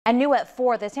And new at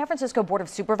 4, the San Francisco Board of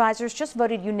Supervisors just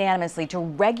voted unanimously to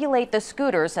regulate the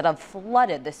scooters that have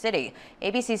flooded the city.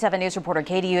 ABC 7 News reporter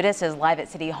Katie Udis is live at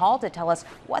City Hall to tell us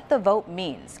what the vote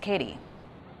means. Katie.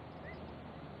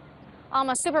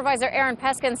 Supervisor Aaron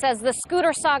Peskin says the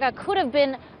scooter saga could have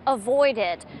been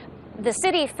avoided. The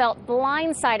city felt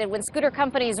blindsided when scooter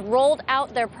companies rolled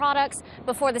out their products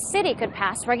before the city could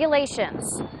pass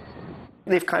regulations.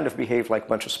 They've kind of behaved like a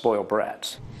bunch of spoiled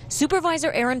brats.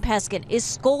 Supervisor Aaron Peskin is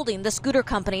scolding the scooter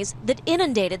companies that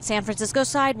inundated San Francisco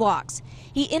sidewalks.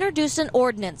 He introduced an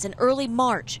ordinance in early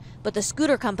March, but the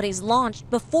scooter companies launched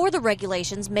before the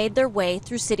regulations made their way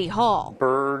through City Hall.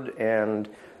 Bird and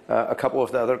a couple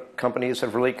of the other companies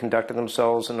have really conducted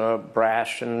themselves in a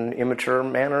brash and immature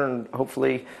manner, and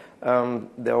hopefully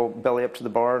they'll belly up to the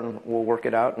bar and we'll work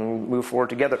it out and move forward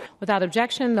together. Without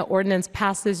objection, the ordinance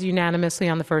passes unanimously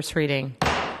on the first reading.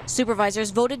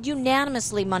 Supervisors voted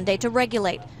unanimously Monday to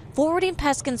regulate, forwarding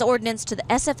Peskin's ordinance to the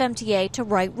SFMTA to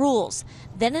write rules.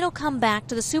 Then it'll come back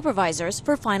to the supervisors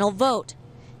for final vote.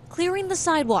 Clearing the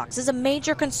sidewalks is a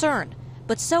major concern,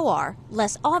 but so are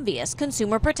less obvious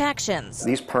consumer protections.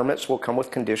 These permits will come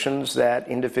with conditions that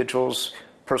individuals'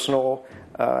 personal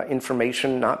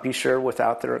information not be shared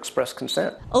without their express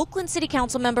consent. Oakland City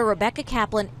Council member Rebecca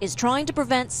Kaplan is trying to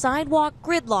prevent sidewalk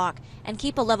gridlock and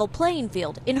keep a level playing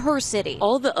field in her city.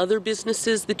 All the other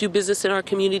businesses that do business in our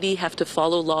community have to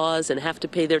follow laws and have to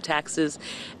pay their taxes.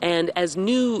 And as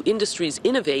new industries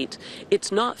innovate,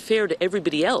 it's not fair to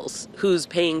everybody else who's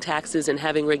paying taxes and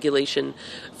having regulation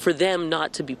for them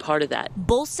not to be part of that.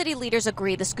 Both city leaders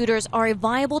agree the scooters are a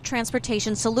viable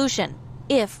transportation solution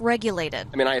if regulated.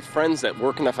 I mean, I have friends that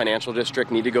work in the financial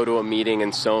district, need to go to a meeting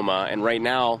in Soma, and right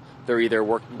now they're either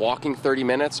walking 30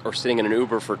 minutes or sitting in an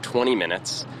Uber for 20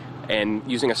 minutes. And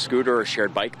using a scooter or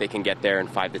shared bike, they can get there in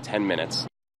 5 to 10 minutes.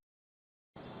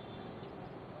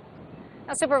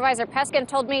 Now, Supervisor Peskin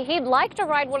told me he'd like to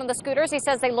ride one of the scooters. He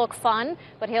says they look fun,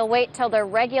 but he'll wait till they're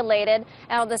regulated.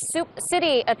 Now, the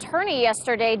city attorney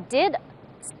yesterday did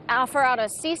offer out a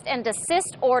cease and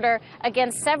desist order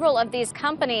against several of these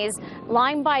companies,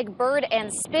 Lime Bike, Bird,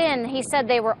 and Spin. He said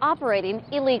they were operating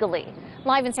illegally.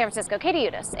 Live in San Francisco, Katie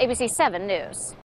Udis, ABC 7 News.